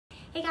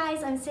Hey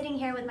guys, I'm sitting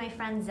here with my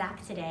friend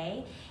Zach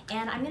today,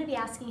 and I'm going to be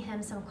asking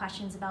him some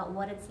questions about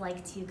what it's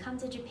like to come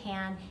to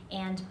Japan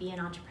and be an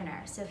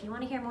entrepreneur. So if you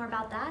want to hear more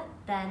about that,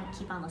 then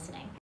keep on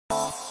listening.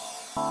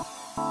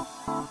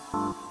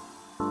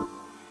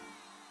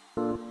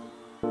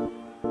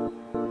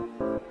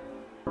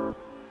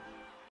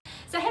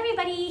 So hey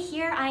everybody,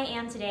 here I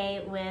am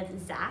today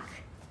with Zach.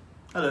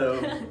 Hello,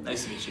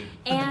 nice to meet you.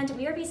 And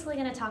we are basically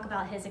going to talk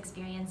about his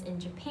experience in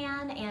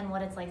Japan and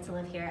what it's like to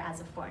live here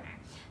as a foreigner.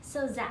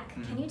 So Zach,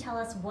 can you tell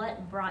us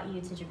what brought you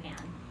to Japan?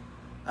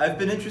 I've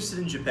been interested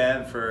in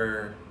Japan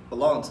for a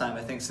long time,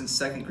 I think since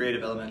second grade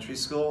of elementary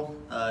school.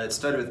 It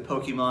started with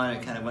Pokemon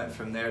and kind of went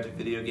from there to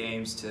video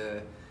games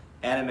to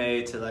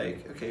anime to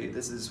like, okay,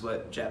 this is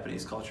what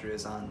Japanese culture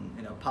is on,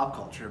 pop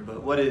culture,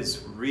 but what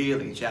is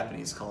really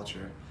Japanese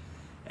culture?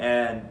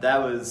 And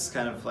that was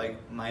kind of like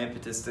my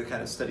impetus to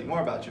kind of study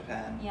more about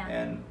Japan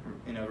and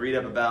read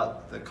up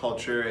about the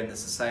culture and the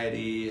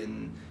society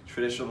and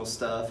traditional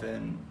stuff,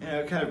 and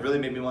it kind of really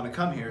made me want to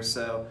come here.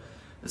 So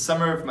the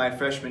summer of my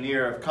freshman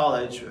year of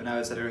college, when I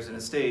was at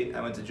Arizona State,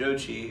 I went to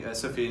Jochi,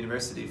 Sophia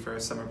University, for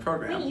a summer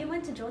program. Wait, you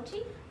went to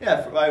Jochi?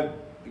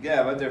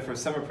 Yeah, I went there for a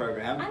summer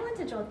program. I went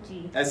to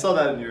Jochi. I saw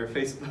that on your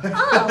Facebook.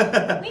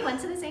 Oh, we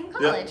went to the same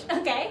college.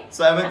 Yep. Okay.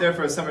 So I went there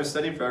for a summer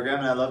study program,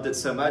 and I loved it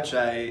so much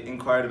I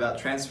inquired about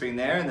transferring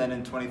there, and then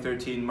in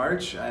 2013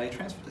 March I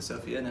transferred to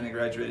Sophia, and then I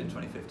graduated in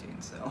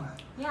 2015. So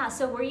yeah.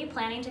 So were you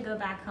planning to go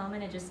back home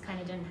and it just kind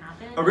of didn't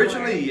happen?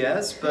 Originally,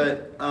 yes,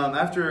 but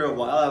after a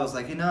while I was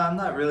like, I'm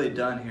not really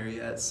done here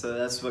yet, so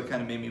that's what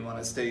kind of made me want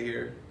to stay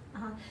here.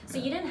 So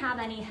you didn't have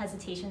any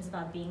hesitations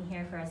about being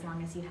here for as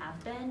long as you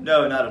have been?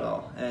 No, not at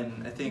all.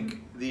 And I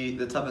think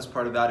the toughest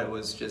part about it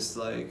was just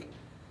like,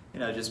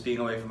 just being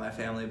away from my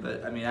family.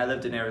 But I mean, I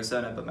lived in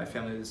Arizona, but my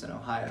family was in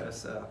Ohio,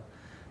 so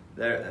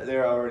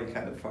they're already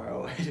kind of far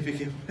away to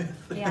begin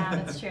with. Yeah,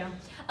 that's true.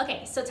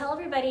 Okay, so tell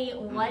everybody,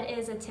 what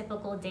is a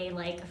typical day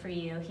like for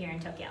you here in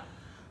Tokyo?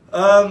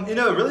 It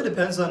really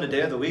depends on the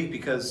day of the week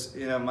because,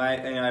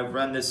 I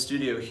run this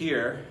studio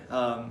here.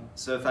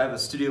 So if I have a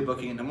studio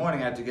booking in the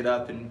morning, I have to get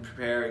up and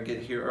prepare and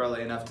get here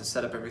early enough to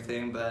set up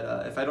everything.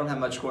 But if I don't have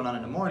much going on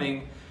in the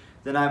morning,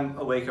 then I'm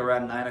awake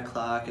around 9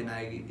 o'clock and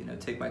I,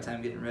 take my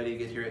time getting ready,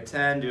 get here at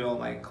 10, do all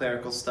my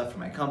clerical stuff for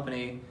my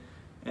company.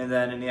 And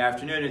then in the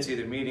afternoon, it's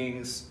either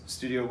meetings,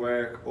 studio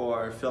work,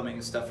 or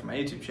filming stuff for my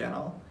YouTube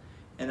channel.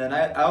 And then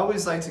I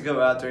always like to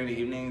go out during the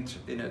evening,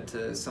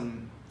 to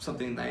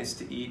something nice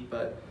to eat,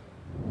 but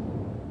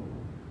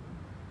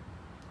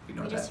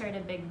we just heard a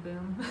big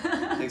boom.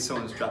 I think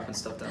someone's dropping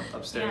stuff down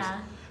upstairs.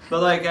 Yeah.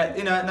 But like, at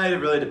night it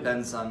really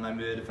depends on my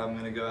mood if I'm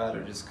gonna go out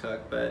or just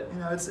cook. But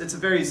it's a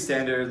very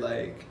standard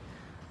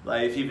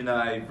life, even though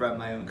I run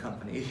my own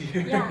company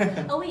here.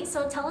 Yeah. Oh wait,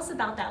 so tell us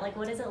about that. Like,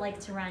 what is it like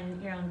to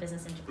run your own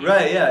business in Japan?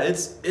 Right. Yeah.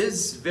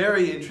 It's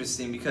very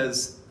interesting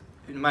because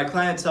my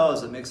clientele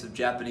is a mix of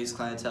Japanese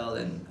clientele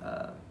and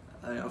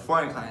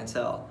foreign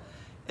clientele.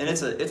 And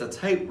it's a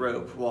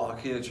tightrope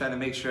walk, trying to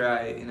make sure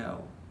I,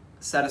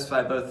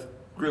 satisfy both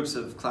groups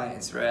of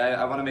clients, right?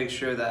 I want to make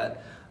sure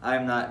that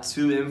I'm not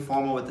too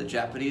informal with the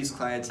Japanese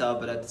clientele,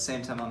 but at the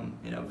same time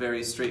I'm,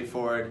 very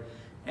straightforward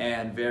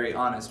and very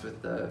honest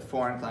with the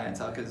foreign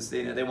clientele because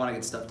they want to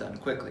get stuff done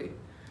quickly.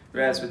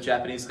 Whereas with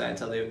Japanese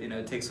clientele,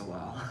 it takes a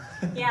while.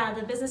 Yeah,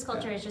 the business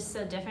culture is just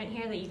so different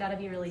here that you got to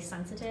be really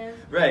sensitive.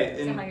 Right.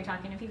 To how you're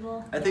talking to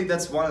people. I think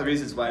that's one of the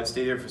reasons why I've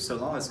stayed here for so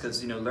long is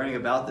because, learning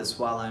about this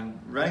while I'm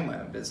running my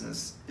own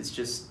business, it's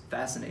just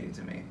fascinating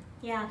to me.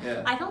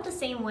 Yeah. I felt the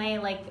same way.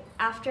 Like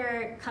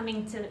after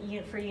coming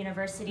for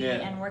university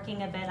and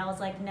working a bit, I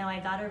was like, no, I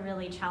gotta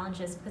really challenge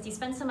this because you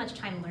spend so much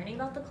time learning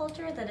about the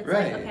culture that it's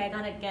like, okay, I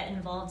gotta get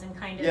involved and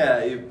kind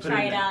of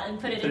try it out and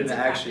put it into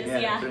action.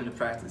 Practice. Yeah, put it into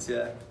practice.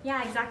 Yeah.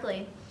 Yeah,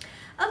 exactly.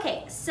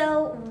 Okay,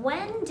 so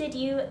when did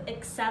you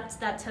accept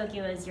that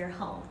Tokyo is your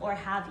home, or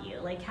have you?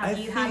 Like, have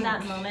you had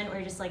that moment where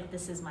you're just like,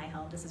 this is my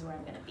home, this is where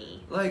I'm gonna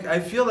be? Like, I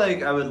feel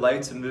like I would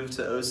like to move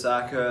to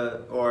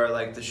Osaka or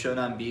like the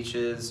Shonan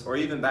beaches, or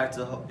even back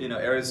to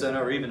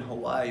Arizona or even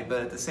Hawaii.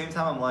 But at the same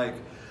time, I'm like,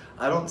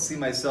 I don't see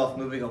myself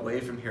moving away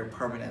from here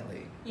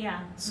permanently.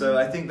 Yeah. So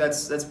I think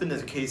that's been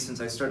the case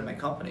since I started my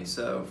company.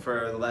 So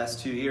for the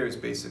last 2 years,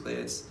 basically,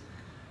 it's.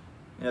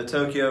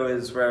 Tokyo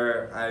is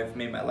where I've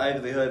made my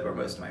livelihood, where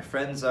most of my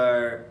friends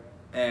are,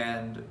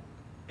 and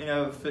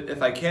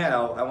if I can,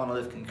 I want to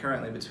live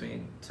concurrently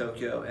between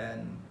Tokyo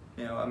and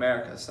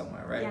America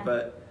somewhere, right? Yeah.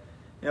 But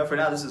for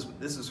now, this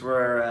is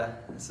where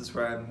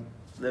I'm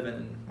living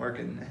and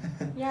working.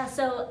 Yeah.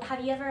 So have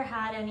you ever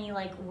had any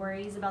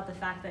worries about the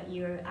fact that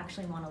you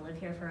actually want to live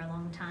here for a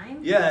long time?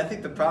 Yeah, I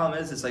think the problem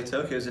is it's like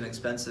Tokyo is an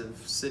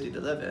expensive city to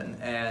live in,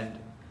 and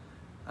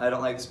I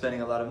don't like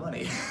spending a lot of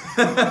money.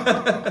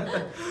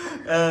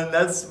 And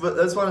that's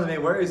one of the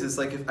main worries. Is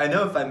like, if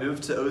I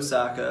move to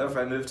Osaka or if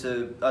I move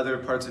to other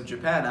parts of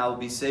Japan, I'll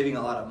be saving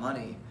a lot of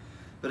money.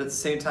 But at the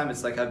same time,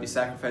 it's like I'd be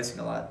sacrificing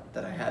a lot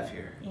that I have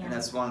here. Yeah. And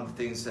that's one of the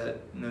things that,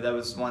 that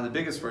was one of the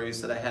biggest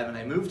worries that I had when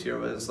I moved here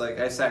was like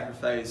I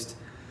sacrificed,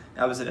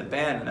 I was in a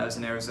band when I was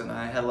in Arizona.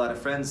 I had a lot of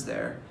friends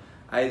there.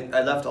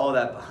 I left all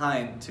that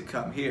behind to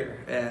come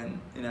here, and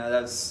you know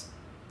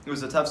it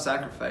was a tough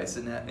sacrifice,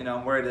 and you know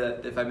I'm worried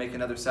that if I make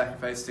another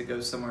sacrifice to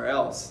go somewhere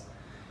else,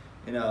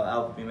 you know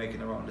I'll be making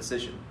the wrong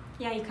decision.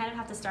 Yeah, you kind of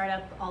have to start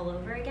up all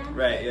over again.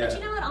 Right, yeah. But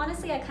you know what,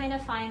 honestly, I kind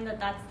of find that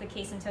that's the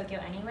case in Tokyo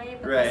anyway,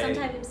 because right.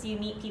 sometimes you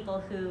meet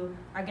people who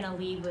are going to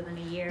leave within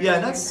a year yeah,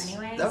 or that's,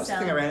 anyway. that was the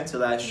thing I ran into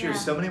last year. Yeah.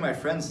 So many of my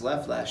friends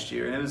left last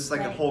year, and it was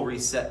like a whole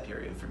reset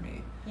period for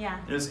me. Yeah.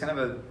 It was kind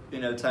of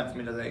a time for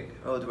me to think,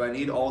 oh, do I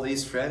need all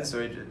these friends,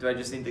 or do I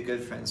just need the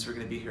good friends who are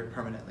going to be here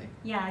permanently?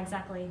 Yeah,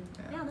 exactly.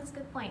 Yeah, that's a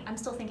good point. I'm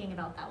still thinking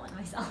about that one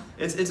myself.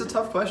 It's a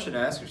tough question to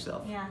ask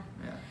yourself. Yeah.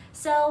 Yeah.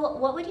 So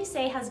what would you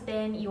say has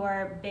been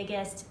your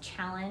biggest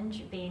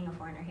challenge being a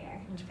foreigner here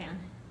in Japan?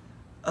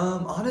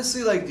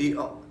 Honestly, like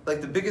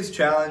the biggest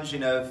challenge, you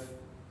know,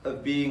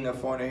 of being a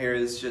foreigner here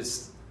is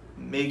just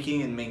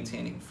making and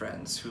maintaining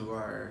friends who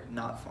are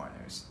not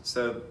foreigners.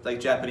 So like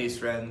Japanese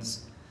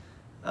friends.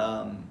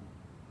 A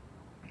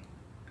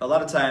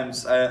lot of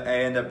times I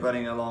end up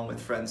running along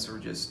with friends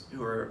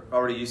who are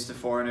already used to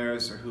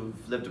foreigners, or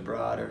who've lived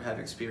abroad or have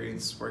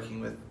experience working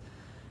with,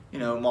 you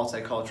know,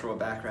 multicultural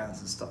backgrounds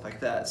and stuff like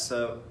that.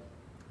 So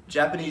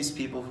Japanese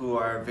people who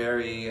are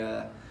very,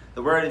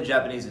 the word in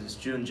Japanese is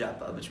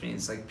junjapa, which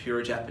means like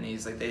pure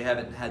Japanese, like they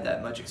haven't had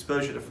that much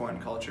exposure to foreign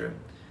culture.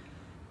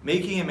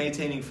 Making and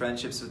maintaining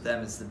friendships with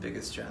them is the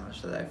biggest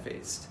challenge that I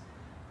faced.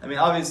 I mean,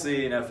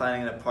 obviously, you know,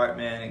 finding an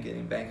apartment and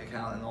getting a bank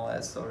account and all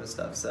that sort of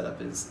stuff set up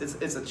it's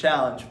a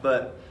challenge,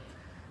 but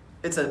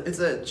it's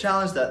a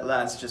challenge that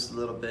lasts just a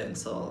little bit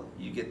until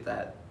you get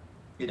that,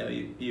 you know,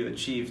 you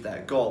achieve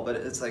that goal. But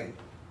it's like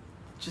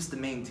just the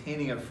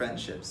maintaining of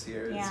friendships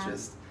here is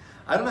just,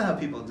 I don't know how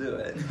people do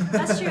it.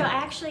 That's true.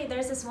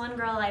 There's this one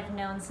girl I've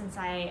known since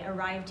I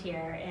arrived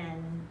here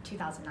in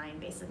 2009,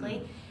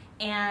 basically.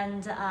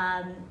 And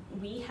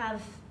we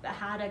have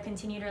had a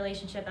continued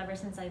relationship ever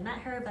since I met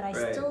her, but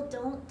I still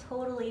don't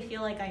totally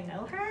feel like I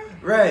know her.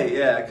 Right,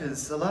 yeah,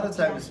 because a lot of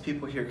times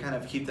people here kind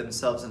of keep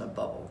themselves in a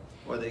bubble,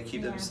 or they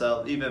keep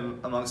themselves, even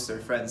amongst their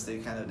friends, they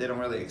don't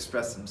really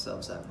express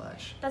themselves that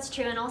much. That's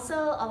true, and also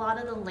a lot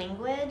of the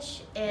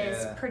language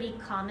is pretty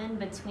common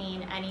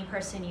between any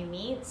person you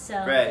meet.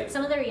 So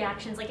some of the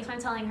reactions, like if I'm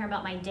telling her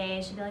about my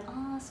day, she'll be like,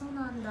 "Oh, so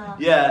nanda."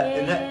 Yeah,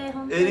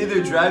 and it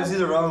either drives you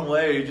the wrong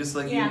way, or you're just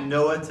like you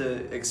know what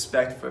to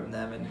expect from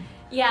them, and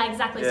yeah,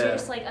 exactly. So you're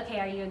just like, okay,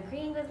 are you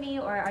agreeing with me,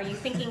 or are you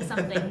thinking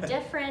something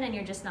different and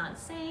you're just not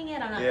saying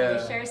it? I'm not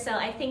really sure. So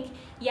I think,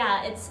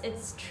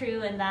 it's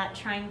true in that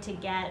trying to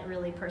get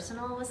really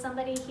personal with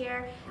somebody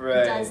here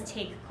does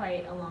take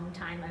quite a long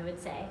time, I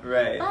would say.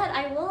 Right. But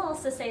I will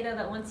also say, though,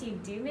 that once you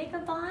do make a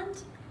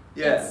bond,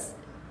 it's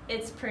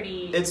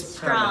pretty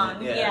strong.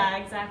 Permanent, yeah,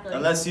 exactly.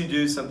 Unless you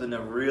do something to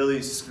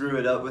really screw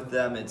it up with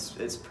them,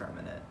 it's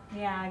permanent.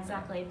 Yeah,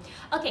 exactly.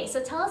 Okay,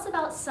 so tell us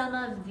about some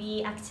of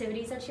the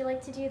activities that you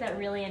like to do that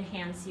really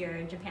enhance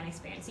your Japan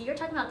experience. So you're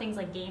talking about things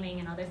like gaming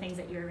and other things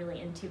that you were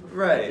really into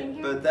before you came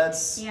here? But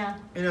that's, you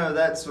know,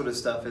 that sort of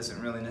stuff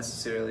isn't really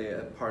necessarily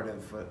a part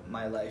of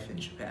my life in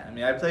Japan. I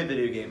mean, I play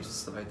video games and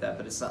stuff like that,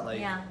 but it's not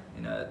like,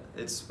 you know,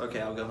 it's, okay,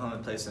 I'll go home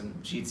and play some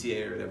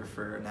GTA or whatever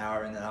for an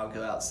hour and then I'll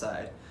go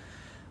outside.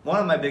 One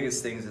of my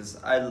biggest things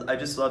is I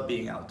just love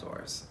being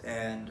outdoors,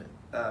 and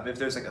if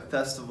there's like a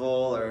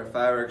festival or a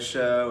fireworks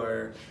show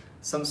or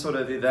some sort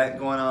of event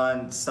going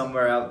on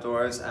somewhere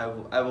outdoors, I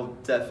will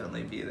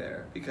definitely be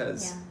there,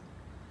 because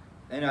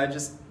you know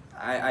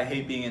I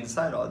hate being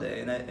inside all day,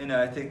 and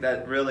I think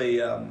that really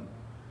you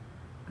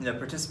know,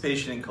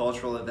 participation in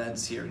cultural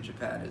events here in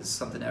Japan is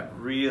something that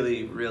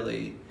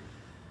really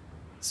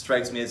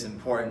strikes me as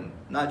important,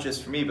 not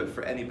just for me but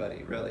for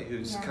anybody really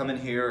who's coming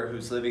here or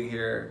who's living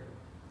here.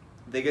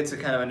 They get to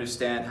kind of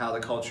understand how the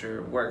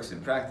culture works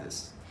in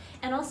practice.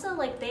 And also,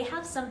 like, they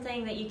have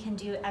something that you can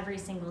do every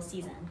single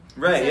season.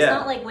 Right, so it's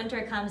not like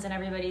winter comes and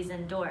everybody's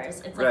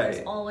indoors. It's like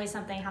there's always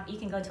something happening. You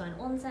can go to an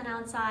onsen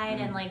outside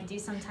and, like, do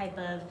some type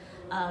of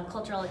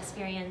cultural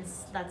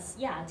experience that's,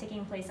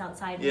 taking place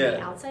outside, maybe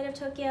outside of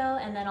Tokyo.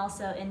 And then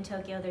also in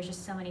Tokyo, there's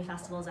just so many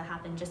festivals that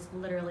happen just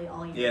literally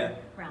all year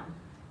round.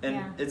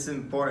 And it's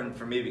important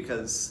for me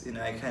because, you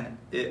know,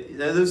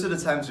 those are the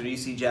times when you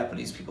see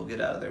Japanese people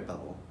get out of their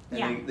bubble.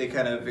 And they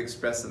kind of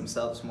express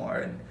themselves more,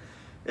 and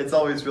it's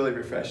always really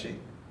refreshing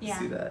to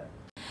see that.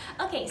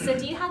 Okay, so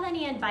do you have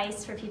any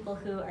advice for people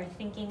who are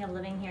thinking of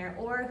living here,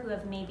 or who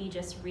have maybe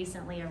just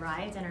recently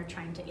arrived and are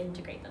trying to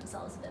integrate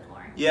themselves a bit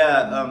more?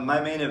 Yeah, my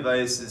main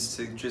advice is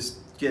to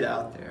just get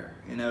out there.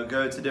 You know,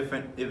 go to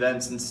different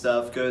events and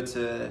stuff, go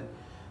to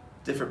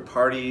different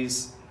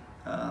parties.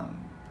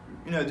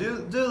 You know, do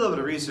a little bit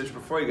of research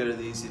before you go to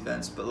these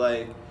events, but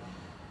like,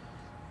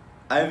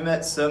 I've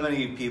met so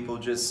many people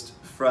just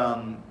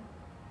from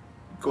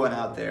going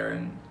out there,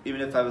 and even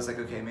if I was like,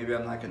 okay, maybe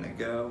I'm not going to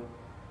go,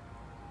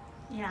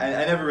 Yeah.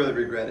 I never really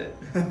regret it.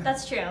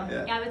 That's true.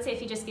 Yeah. I would say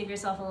if you just give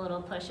yourself a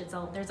little push,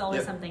 there's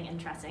always something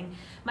interesting.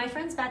 My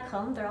friends back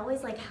home, they're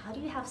always like, how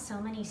do you have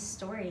so many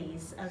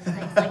stories of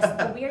things? Like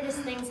the weirdest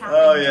things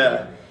happen to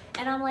you.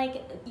 And I'm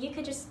like, you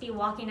could just be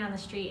walking down the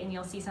street and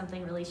you'll see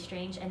something really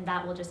strange, and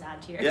that will just add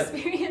to your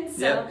experience.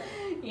 So,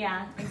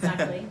 yeah,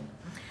 exactly.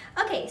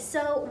 Okay,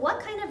 so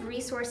what kind of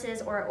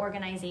resources or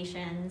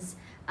organizations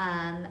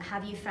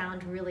have you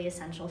found really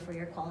essential for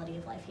your quality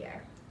of life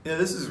here? Yeah,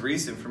 this is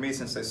recent for me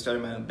since I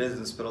started my own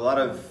business, but a lot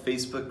of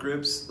Facebook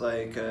groups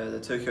like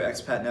the Tokyo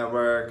Expat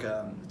Network,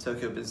 the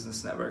Tokyo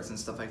Business Networks and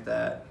stuff like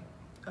that,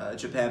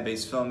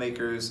 Japan-based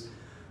filmmakers,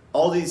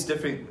 all these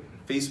different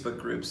Facebook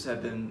groups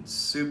have been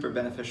super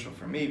beneficial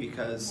for me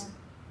because,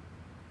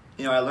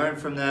 you know, I learn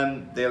from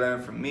them, they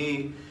learn from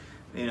me.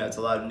 You know, it's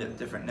a lot of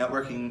different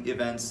networking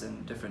events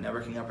and different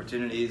networking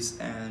opportunities,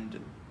 and,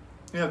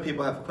 you know,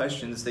 people have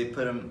questions, they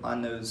put them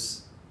on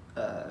those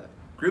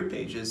group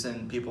pages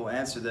and people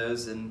answer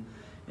those, and,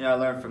 you know, I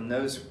learn from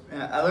those.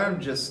 I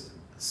learned just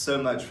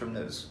so much from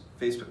those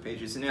Facebook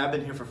pages, and, you know, I've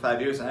been here for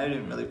 5 years and I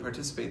didn't really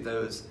participate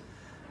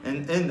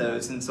in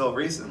those until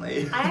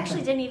recently. I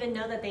actually didn't even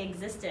know that they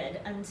existed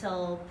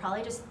until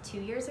probably just 2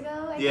 years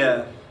ago, I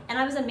think. And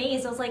I was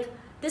amazed. I was like,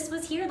 this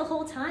was here the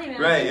whole time,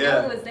 and I didn't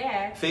know it was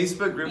there.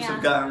 Facebook groups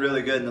have gotten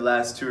really good in the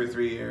last 2 or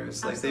 3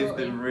 years. Like, they've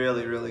been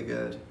really, really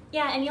good.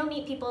 Yeah, and you'll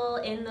meet people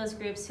in those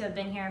groups who have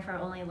been here for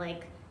only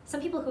like, some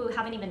people who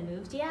haven't even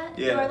moved yet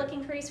who are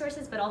looking for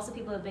resources, but also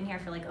people who have been here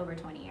for like over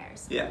 20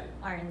 years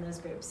are in those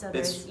groups. So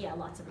there's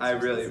lots of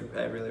resources.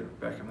 I really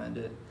recommend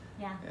it.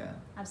 Yeah,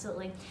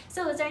 absolutely.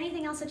 So is there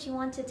anything else that you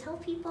want to tell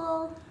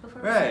people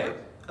before we start?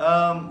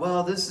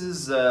 Well, this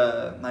is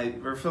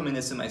we're filming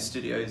this in my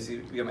studio. You see,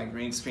 we got my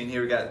green screen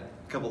here. We got a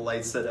couple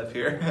lights set up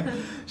here.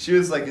 She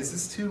was like, is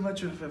this too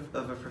much of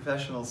a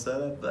professional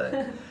setup? But,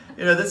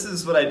 you know, this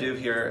is what I do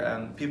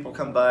here. People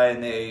come by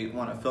and they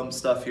want to film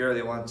stuff here.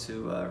 They want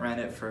to rent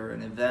it for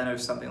an event or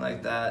something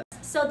like that.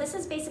 So this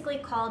is basically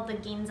called the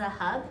Ginza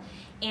Hub,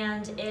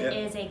 and it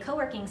is a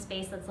co-working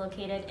space that's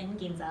located in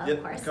Ginza,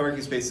 of course. The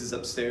co-working space is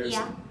upstairs,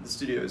 and the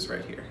studio is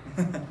right here.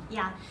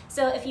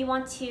 So if you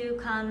want to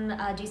come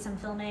do some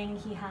filming,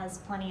 he has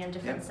plenty of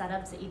different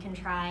setups that you can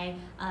try,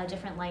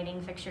 different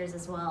lighting fixtures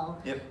as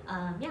well.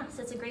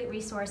 So it's a great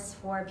resource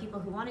for people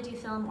who want to do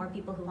film or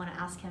people who want to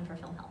ask him for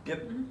film help.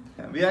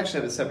 We actually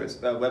have a separate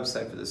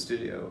website for the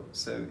studio,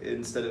 so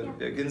instead of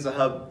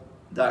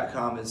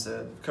ginzahub.com is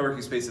a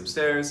co-working space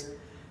upstairs,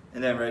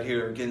 and then right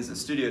here,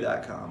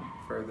 ginzastudio.com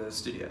for the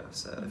studio.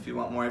 So if you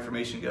want more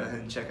information, go ahead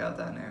and check out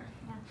down there.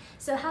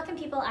 So how can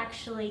people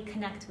actually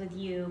connect with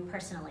you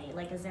personally?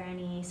 Like, is there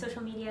any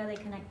social media they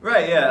connect?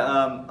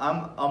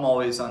 I'm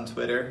always on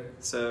Twitter.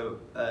 So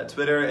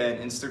Twitter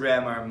and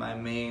Instagram are my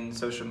main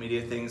social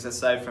media things.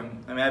 Aside from,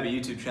 I have a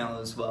YouTube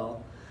channel as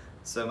well.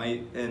 So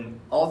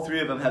and all three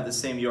of them have the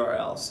same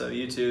URL. So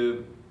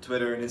YouTube,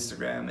 Twitter, and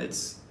Instagram.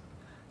 It's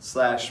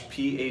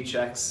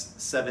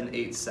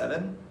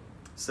 /PHX787.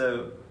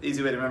 So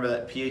easy way to remember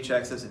that: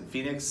 PHX is in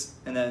Phoenix,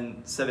 and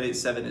then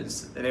 787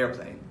 is an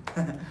airplane,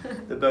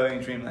 the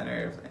Boeing Dreamliner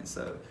airplane.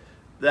 So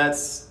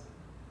that's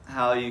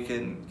how you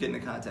can get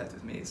into contact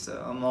with me.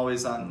 So I'm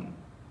always on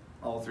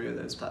all three of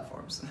those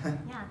platforms.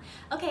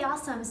 Okay,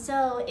 awesome.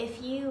 So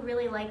if you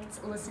really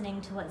liked listening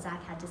to what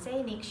Zach had to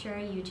say, make sure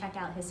you check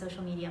out his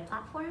social media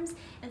platforms.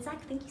 And Zach,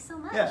 thank you so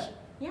much. Yeah,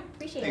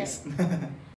 appreciate it. Thanks.